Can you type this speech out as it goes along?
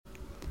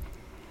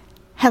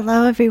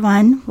Hello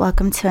everyone,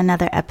 welcome to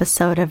another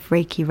episode of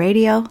Reiki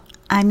Radio.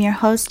 I'm your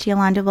host,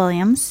 Yolanda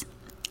Williams,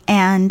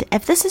 and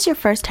if this is your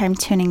first time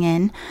tuning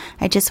in,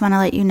 I just want to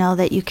let you know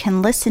that you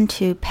can listen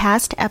to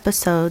past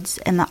episodes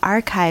in the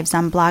archives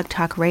on Blog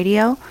Talk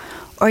Radio,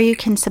 or you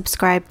can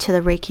subscribe to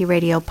the Reiki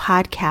Radio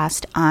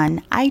podcast on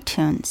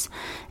iTunes,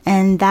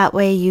 and that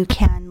way you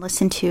can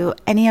listen to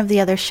any of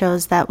the other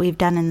shows that we've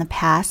done in the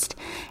past,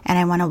 and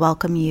I want to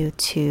welcome you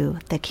to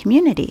the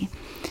community.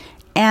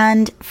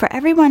 And for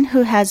everyone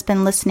who has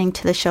been listening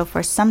to the show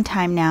for some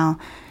time now,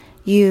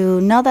 you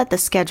know that the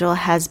schedule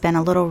has been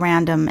a little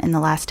random in the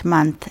last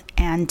month,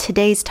 and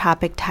today's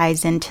topic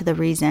ties into the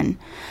reason.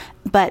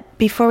 But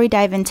before we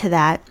dive into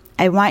that,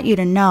 I want you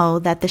to know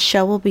that the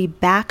show will be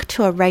back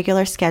to a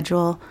regular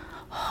schedule,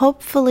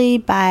 hopefully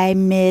by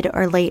mid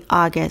or late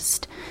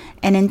August.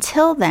 And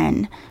until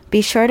then,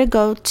 be sure to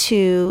go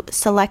to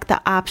select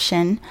the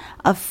option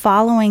of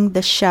following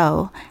the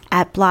show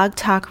at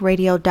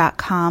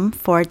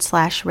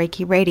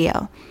blogtalkradio.com/Reiki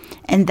Radio.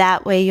 And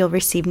that way you'll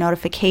receive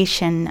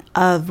notification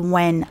of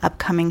when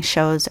upcoming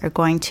shows are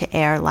going to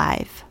air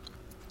live.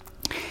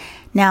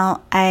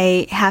 Now,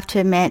 I have to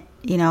admit,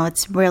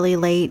 it's really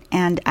late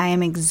and I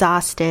am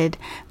exhausted,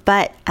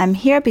 but I'm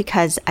here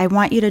because I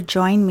want you to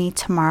join me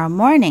tomorrow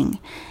morning.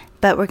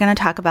 But we're going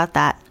to talk about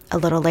that a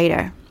little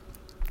later.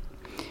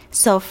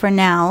 So for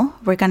now,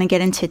 we're going to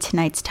get into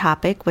tonight's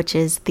topic, which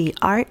is the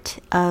art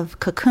of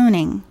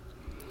cocooning.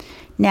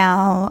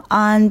 Now,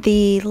 on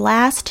the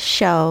last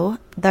show,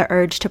 The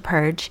Urge to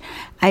Purge,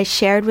 I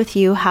shared with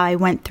you how I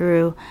went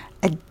through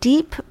a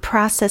deep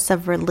process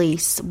of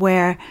release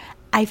where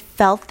I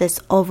felt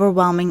this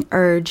overwhelming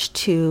urge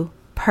to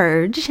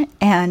purge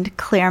and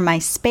clear my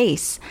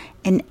space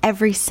in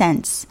every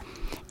sense.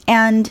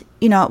 And,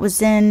 it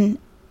was in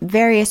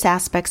various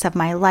aspects of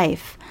my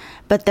life,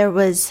 but there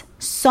was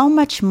so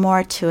much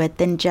more to it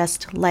than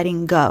just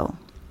letting go.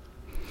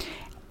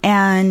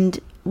 And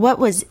what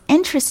was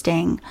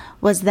interesting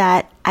was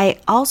that I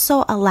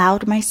also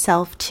allowed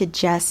myself to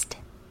just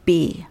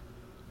be.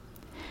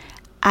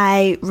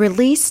 I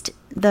released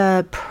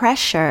the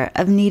pressure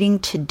of needing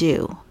to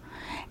do,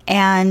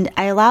 and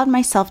I allowed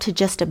myself to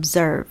just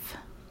observe.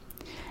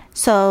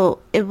 So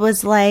it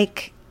was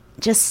like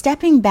just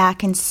stepping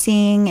back and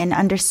seeing and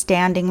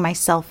understanding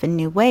myself in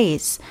new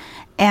ways.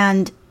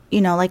 And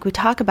like we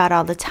talk about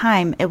all the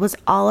time, it was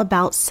all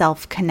about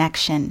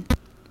self-connection.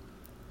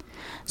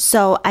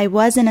 So I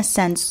was, in a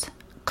sense,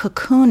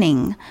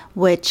 cocooning,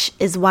 which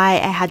is why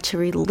I had to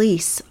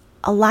release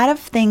a lot of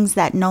things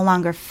that no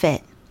longer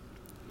fit.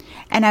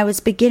 And I was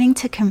beginning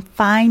to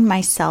confine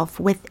myself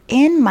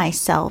within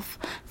myself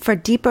for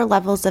deeper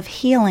levels of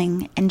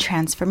healing and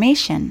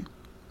transformation.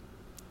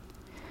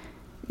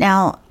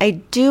 Now, I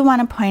do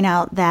want to point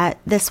out that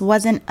this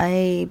wasn't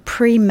a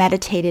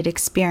premeditated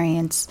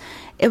experience.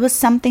 It was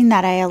something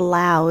that I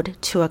allowed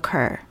to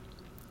occur.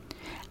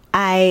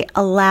 I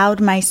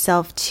allowed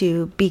myself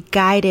to be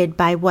guided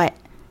by what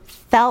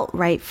felt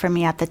right for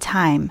me at the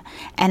time,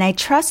 and I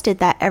trusted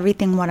that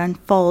everything would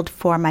unfold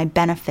for my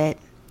benefit,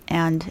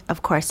 and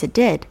of course it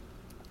did.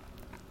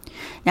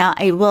 Now,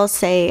 I will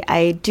say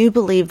I do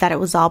believe that it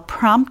was all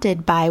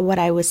prompted by what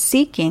I was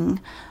seeking,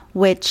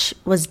 which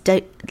was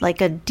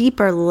like a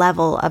deeper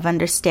level of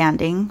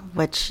understanding,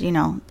 which,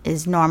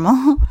 is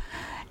normal.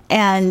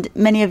 And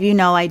many of you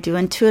know I do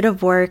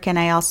intuitive work and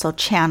I also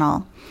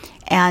channel.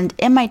 And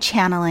in my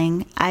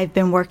channeling, I've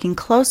been working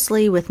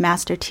closely with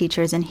master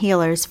teachers and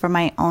healers for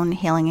my own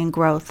healing and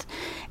growth.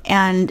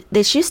 And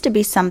this used to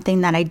be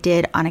something that I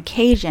did on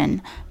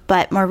occasion,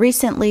 but more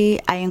recently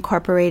I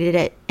incorporated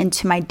it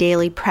into my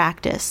daily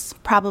practice,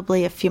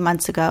 probably a few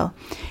months ago.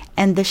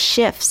 And the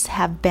shifts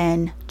have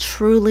been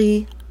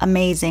truly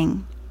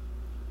amazing.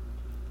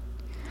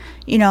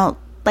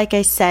 Like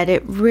I said,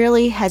 it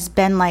really has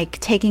been like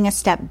taking a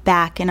step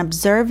back and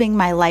observing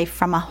my life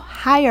from a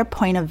higher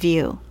point of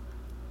view.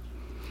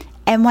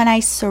 And when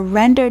I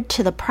surrendered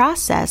to the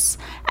process,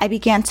 I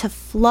began to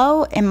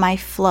flow in my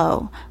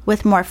flow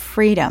with more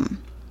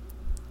freedom.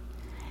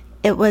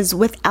 It was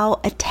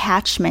without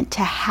attachment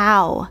to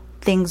how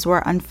things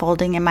were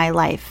unfolding in my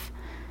life.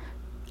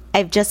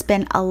 I've just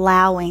been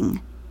allowing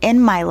in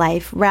my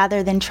life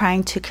rather than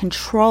trying to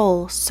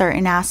control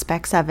certain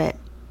aspects of it.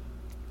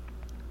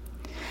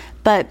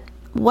 But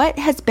what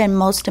has been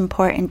most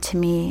important to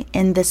me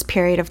in this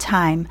period of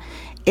time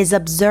is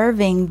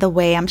observing the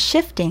way I'm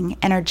shifting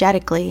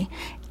energetically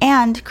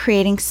and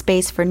creating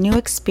space for new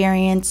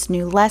experience,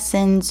 new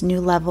lessons,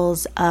 new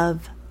levels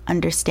of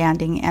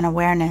understanding and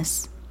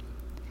awareness.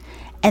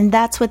 And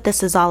that's what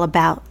this is all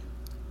about.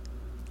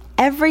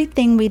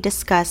 Everything we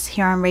discuss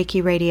here on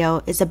Reiki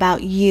Radio is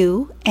about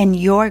you and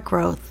your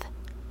growth.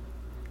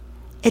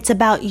 It's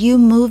about you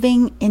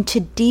moving into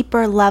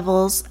deeper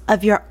levels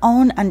of your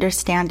own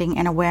understanding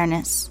and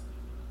awareness.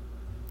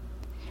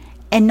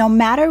 And no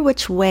matter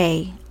which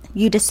way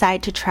you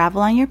decide to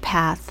travel on your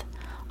path,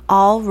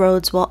 all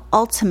roads will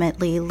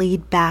ultimately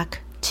lead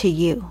back to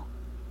you.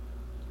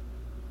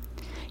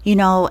 In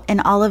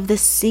all of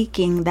this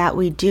seeking that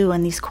we do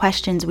and these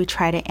questions we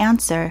try to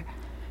answer,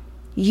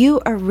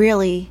 you are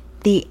really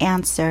the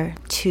answer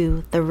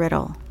to the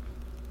riddle.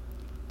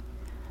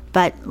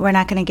 But we're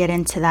not going to get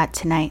into that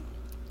tonight.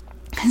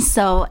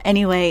 So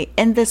anyway,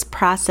 in this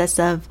process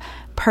of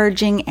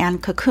purging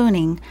and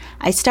cocooning,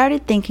 I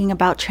started thinking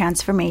about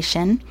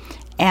transformation.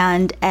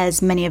 And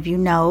as many of you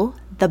know,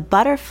 the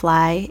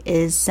butterfly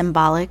is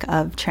symbolic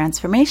of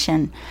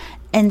transformation.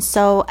 And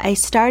so I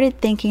started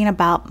thinking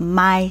about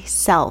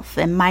myself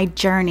and my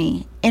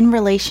journey in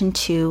relation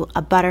to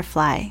a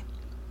butterfly.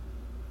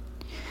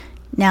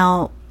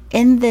 Now,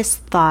 in this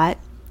thought,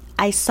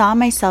 I saw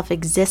myself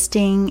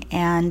existing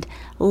and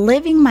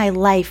living my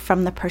life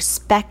from the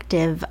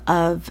perspective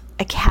of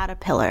a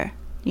caterpillar,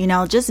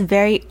 just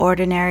very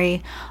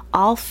ordinary,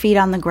 all feet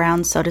on the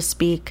ground, so to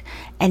speak,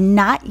 and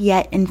not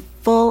yet in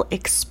full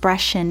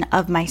expression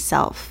of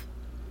myself,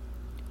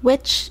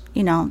 which,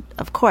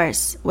 of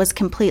course, was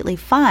completely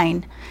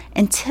fine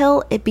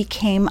until it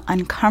became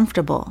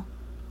uncomfortable.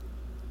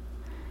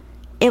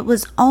 It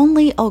was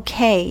only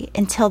okay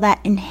until that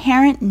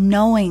inherent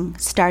knowing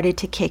started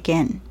to kick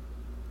in.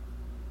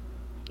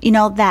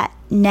 That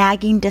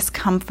nagging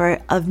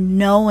discomfort of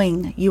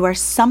knowing you are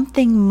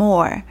something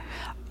more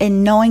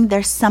and knowing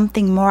there's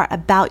something more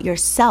about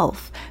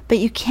yourself, but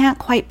you can't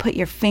quite put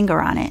your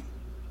finger on it.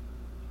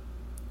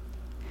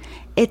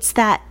 It's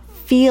that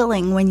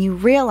feeling when you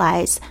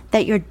realize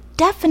that you're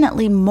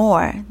definitely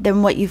more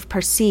than what you've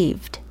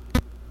perceived.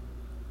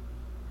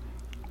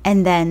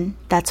 And then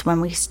that's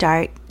when we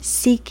start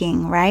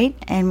seeking, right?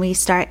 And we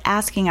start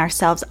asking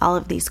ourselves all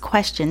of these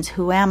questions.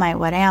 Who am I?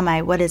 What am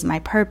I? What is my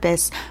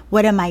purpose?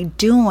 What am I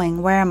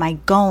doing? Where am I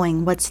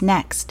going? What's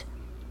next?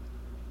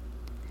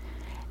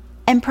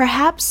 And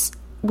perhaps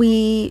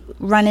we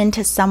run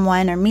into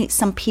someone or meet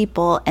some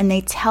people and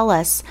they tell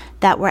us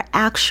that we're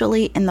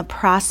actually in the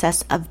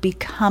process of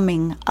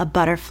becoming a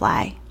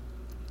butterfly.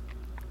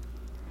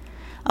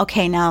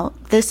 Okay, now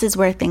this is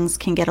where things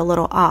can get a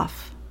little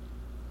off.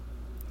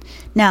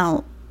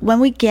 Now, when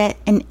we get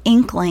an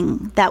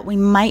inkling that we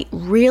might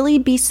really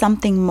be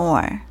something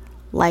more,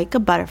 like a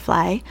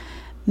butterfly,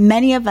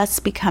 many of us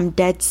become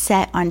dead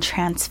set on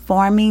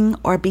transforming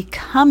or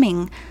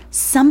becoming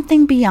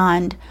something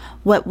beyond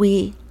what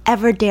we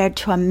ever dared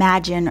to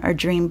imagine or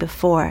dream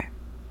before.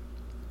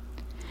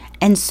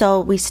 And so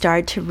we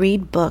start to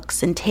read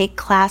books and take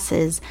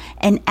classes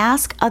and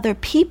ask other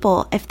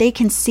people if they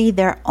can see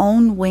their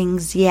own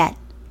wings yet,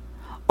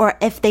 or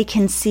if they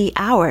can see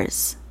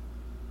ours.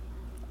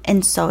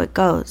 And so it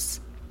goes.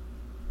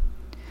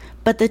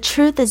 But the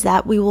truth is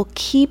that we will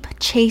keep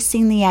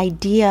chasing the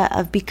idea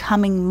of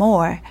becoming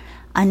more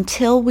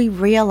until we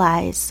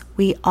realize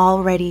we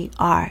already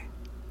are.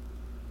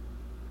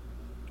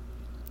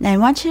 Now I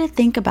want you to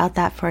think about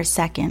that for a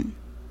second.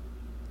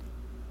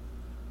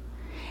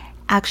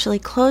 Actually,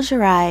 close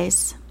your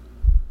eyes,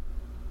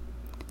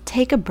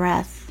 take a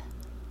breath,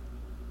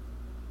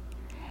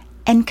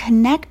 and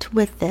connect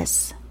with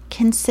this.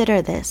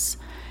 Consider this.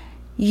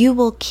 You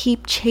will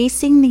keep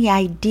chasing the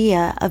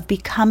idea of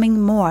becoming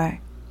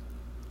more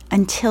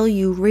until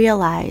you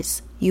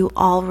realize you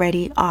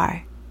already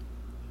are.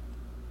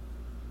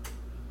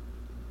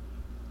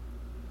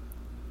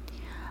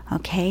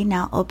 Okay,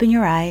 now open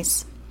your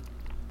eyes.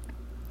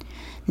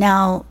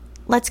 Now,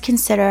 let's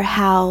consider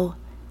how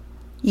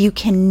you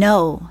can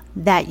know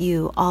that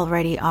you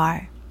already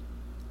are.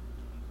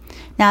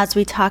 Now, as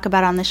we talk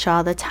about on the show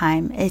all the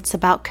time, it's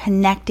about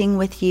connecting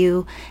with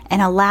you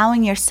and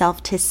allowing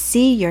yourself to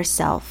see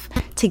yourself,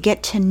 to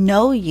get to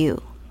know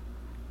you.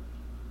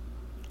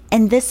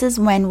 And this is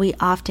when we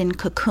often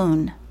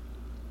cocoon.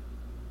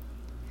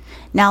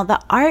 Now,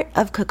 the art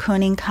of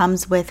cocooning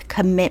comes with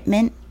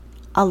commitment,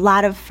 a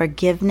lot of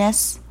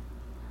forgiveness,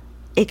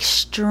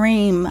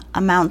 extreme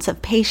amounts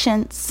of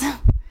patience,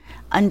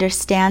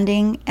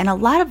 understanding, and a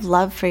lot of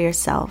love for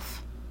yourself.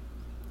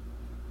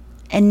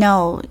 And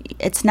no,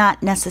 it's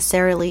not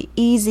necessarily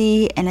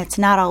easy and it's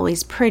not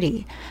always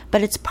pretty,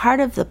 but it's part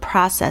of the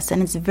process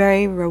and it's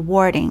very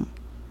rewarding.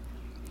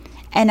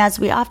 And as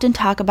we often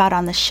talk about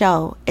on the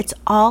show, it's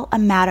all a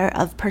matter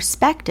of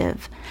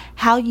perspective,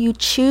 how you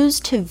choose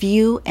to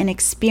view and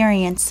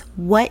experience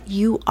what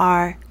you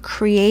are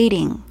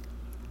creating,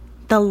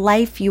 the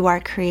life you are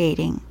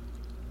creating.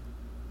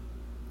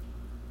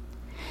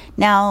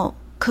 Now,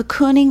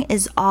 cocooning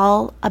is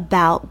all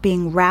about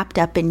being wrapped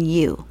up in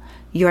you,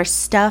 your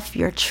stuff,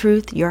 your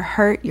truth, your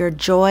hurt, your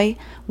joy,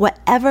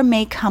 whatever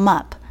may come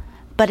up,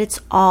 but it's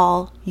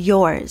all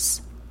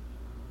yours.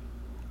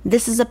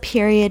 This is a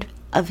period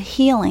of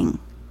healing.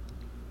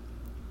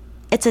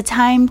 It's a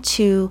time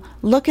to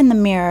look in the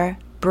mirror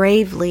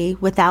bravely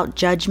without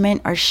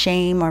judgment or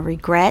shame or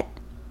regret.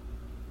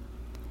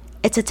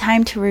 It's a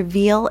time to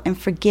reveal and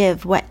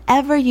forgive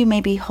whatever you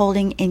may be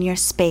holding in your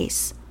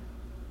space.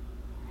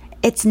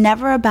 It's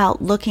never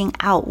about looking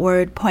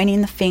outward, pointing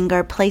the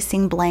finger,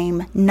 placing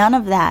blame, none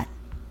of that.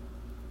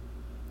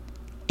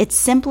 It's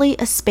simply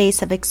a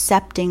space of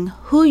accepting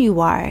who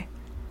you are,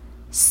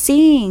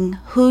 seeing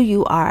who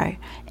you are,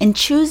 and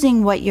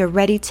choosing what you're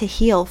ready to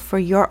heal for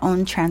your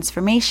own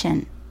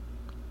transformation.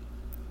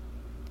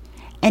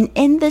 And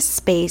in this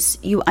space,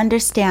 you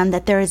understand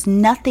that there is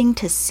nothing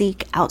to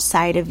seek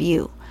outside of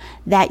you,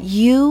 that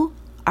you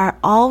are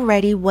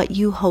already what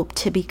you hope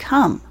to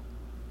become.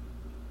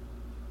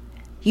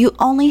 You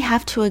only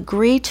have to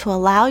agree to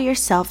allow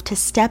yourself to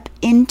step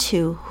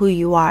into who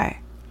you are.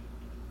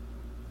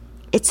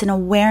 It's an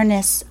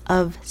awareness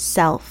of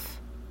self.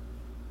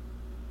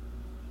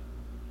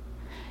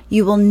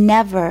 You will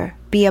never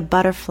be a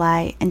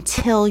butterfly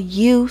until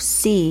you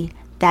see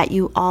that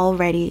you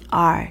already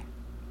are.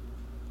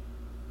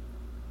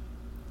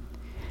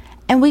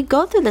 And we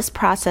go through this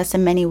process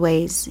in many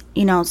ways.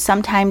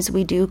 Sometimes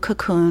we do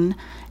cocoon,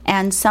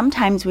 and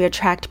sometimes we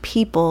attract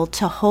people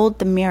to hold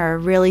the mirror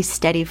really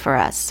steady for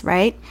us,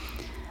 right?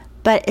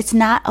 But it's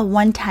not a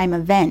one-time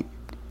event.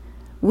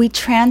 We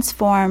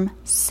transform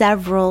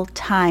several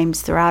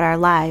times throughout our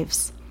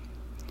lives.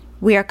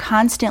 We are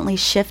constantly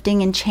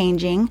shifting and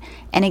changing,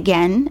 and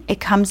again, it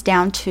comes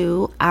down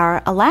to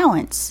our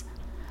allowance.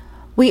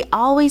 We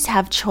always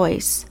have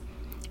choice.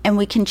 And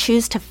we can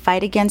choose to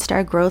fight against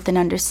our growth and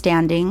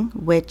understanding,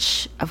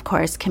 which, of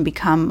course, can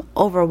become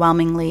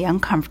overwhelmingly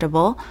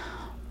uncomfortable,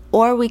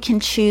 or we can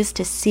choose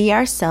to see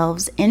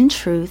ourselves in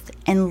truth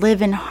and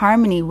live in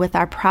harmony with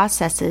our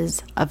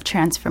processes of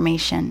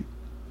transformation.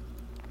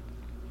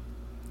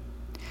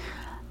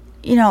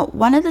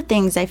 One of the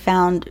things I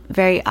found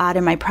very odd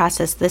in my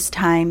process this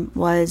time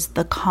was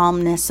the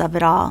calmness of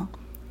it all.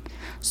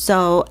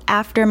 So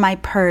after my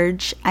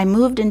purge, I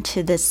moved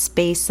into this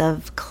space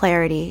of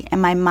clarity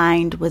and my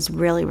mind was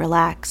really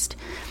relaxed.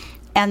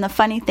 And the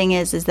funny thing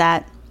is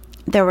that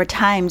there were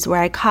times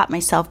where I caught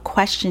myself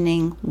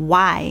questioning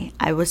why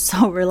I was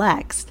so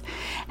relaxed.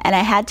 And I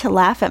had to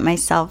laugh at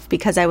myself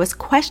because I was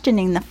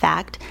questioning the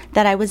fact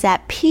that I was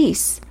at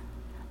peace,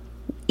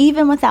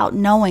 even without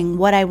knowing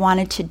what I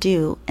wanted to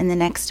do in the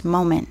next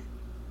moment.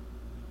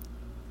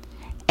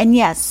 And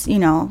yes,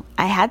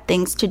 I had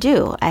things to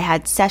do. I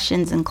had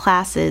sessions and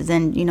classes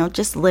and,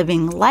 just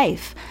living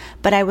life.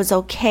 But I was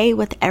okay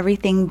with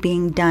everything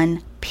being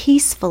done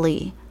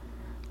peacefully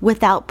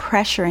without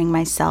pressuring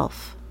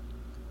myself.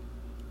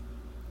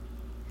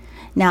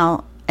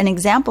 Now, an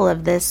example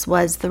of this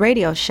was the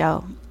radio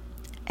show.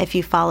 If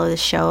you follow the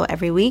show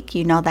every week,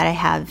 you know that I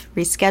have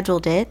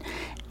rescheduled it.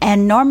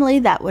 And normally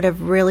that would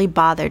have really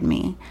bothered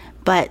me.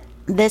 But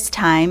this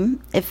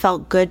time, it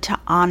felt good to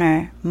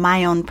honor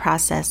my own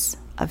process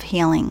of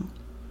healing.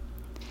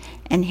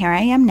 And here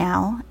I am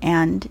now,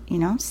 and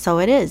so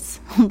it is.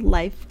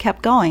 Life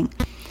kept going.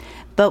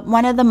 But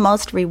one of the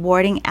most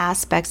rewarding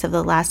aspects of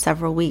the last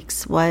several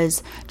weeks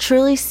was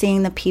truly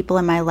seeing the people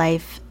in my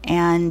life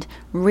and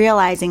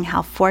realizing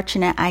how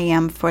fortunate I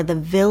am for the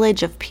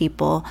village of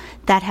people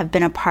that have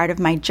been a part of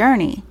my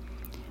journey,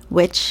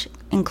 which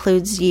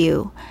includes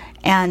you.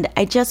 And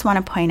I just want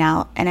to point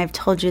out, and I've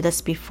told you this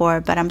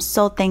before, but I'm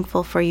so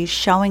thankful for you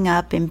showing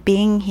up and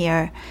being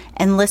here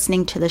and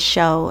listening to the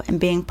show and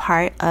being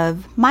part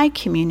of my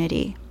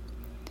community.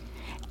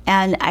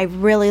 And I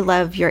really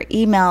love your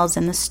emails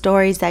and the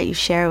stories that you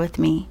share with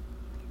me.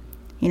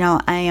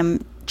 I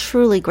am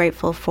truly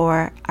grateful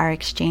for our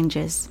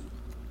exchanges.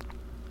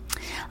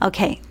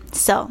 Okay,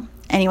 so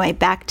anyway,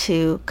 back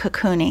to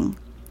cocooning.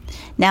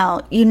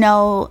 Now,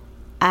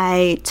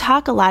 I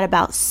talk a lot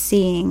about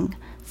seeing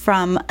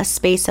from a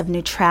space of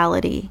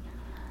neutrality,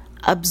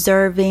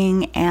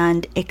 observing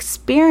and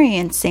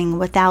experiencing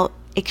without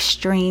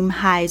extreme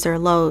highs or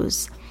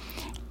lows.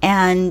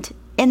 And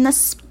in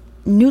this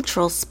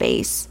neutral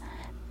space,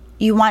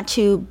 you want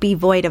to be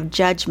void of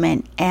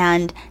judgment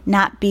and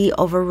not be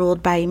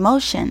overruled by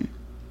emotion.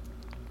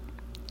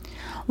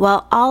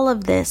 Well, all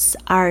of this,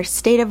 our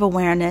state of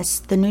awareness,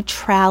 the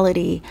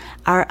neutrality,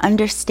 our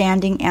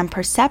understanding and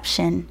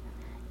perception,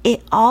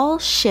 it all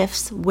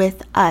shifts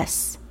with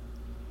us.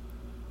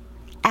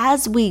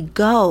 As we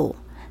go,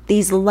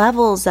 these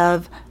levels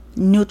of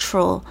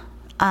neutral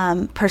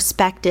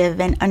perspective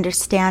and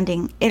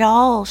understanding, it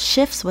all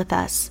shifts with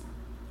us.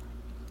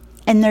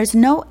 And there's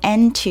no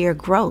end to your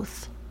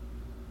growth.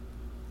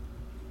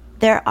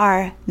 There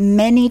are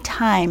many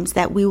times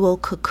that we will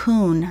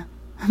cocoon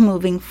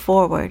moving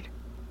forward.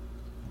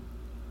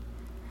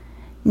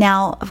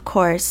 Now, of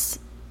course,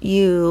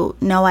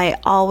 I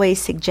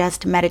always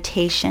suggest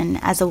meditation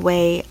as a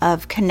way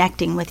of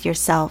connecting with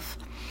yourself.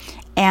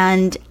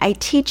 And I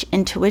teach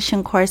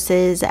intuition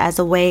courses as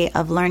a way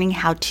of learning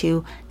how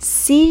to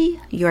see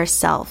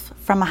yourself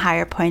from a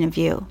higher point of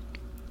view.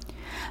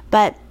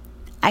 But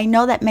I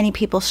know that many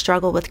people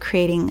struggle with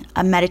creating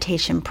a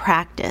meditation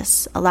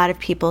practice. A lot of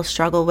people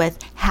struggle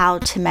with how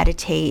to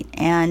meditate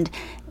and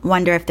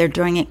wonder if they're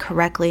doing it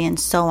correctly and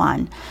so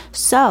on.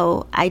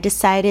 So I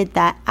decided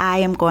that I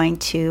am going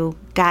to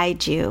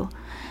guide you.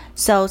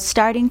 So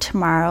starting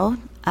tomorrow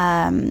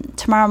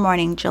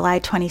morning,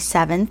 July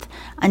 27th,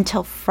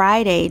 until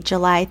Friday,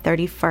 July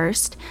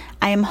 31st,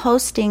 I am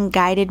hosting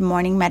guided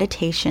morning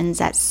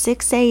meditations at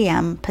 6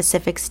 a.m.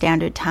 Pacific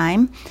Standard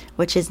Time,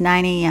 which is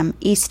 9 a.m.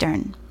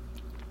 Eastern.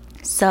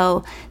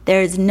 So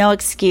there's no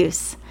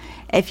excuse.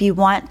 If you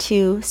want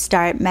to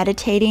start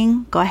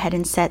meditating, go ahead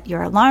and set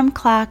your alarm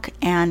clock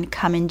and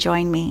come and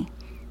join me.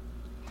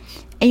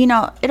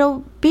 And,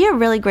 it'll be a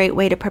really great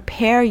way to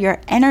prepare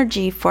your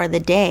energy for the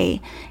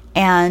day,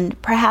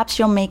 and perhaps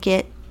you'll make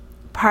it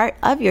part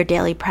of your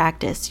daily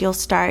practice. You'll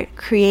start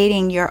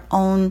creating your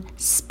own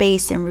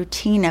space and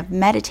routine of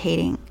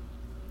meditating.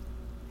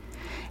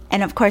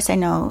 And of course, I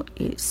know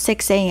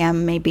 6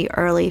 a.m. may be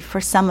early for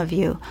some of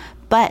you,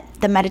 but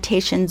the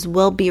meditations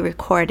will be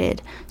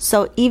recorded.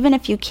 So even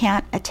if you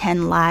can't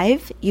attend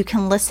live, you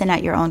can listen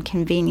at your own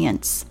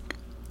convenience.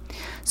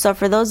 So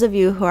for those of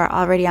you who are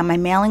already on my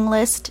mailing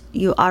list,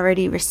 you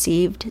already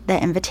received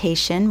the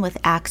invitation with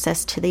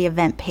access to the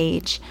event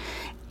page.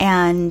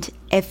 And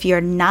if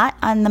you're not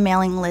on the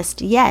mailing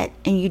list yet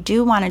and you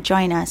do want to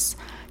join us,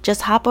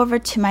 just hop over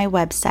to my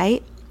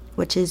website,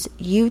 which is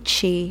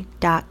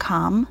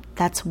yewchi.com.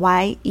 That's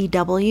YEWCHI.com,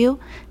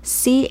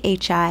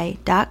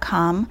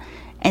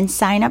 and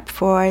sign up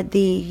for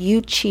the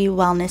Yuchi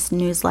Wellness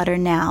newsletter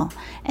now,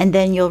 and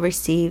then you'll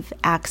receive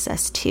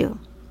access to.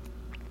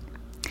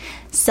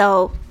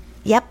 So,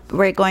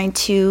 we're going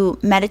to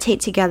meditate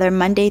together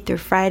Monday through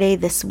Friday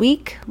this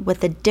week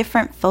with a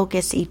different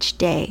focus each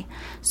day.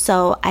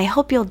 So I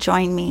hope you'll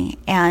join me,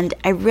 and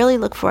I really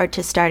look forward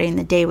to starting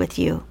the day with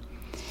you.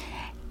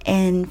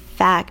 In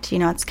fact,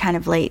 it's kind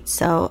of late,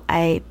 so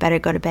I better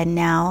go to bed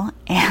now,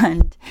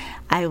 and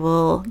I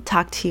will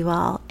talk to you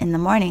all in the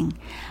morning.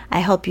 I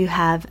hope you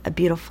have a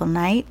beautiful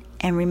night,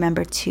 and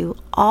remember to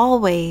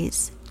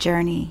always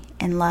journey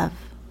in love.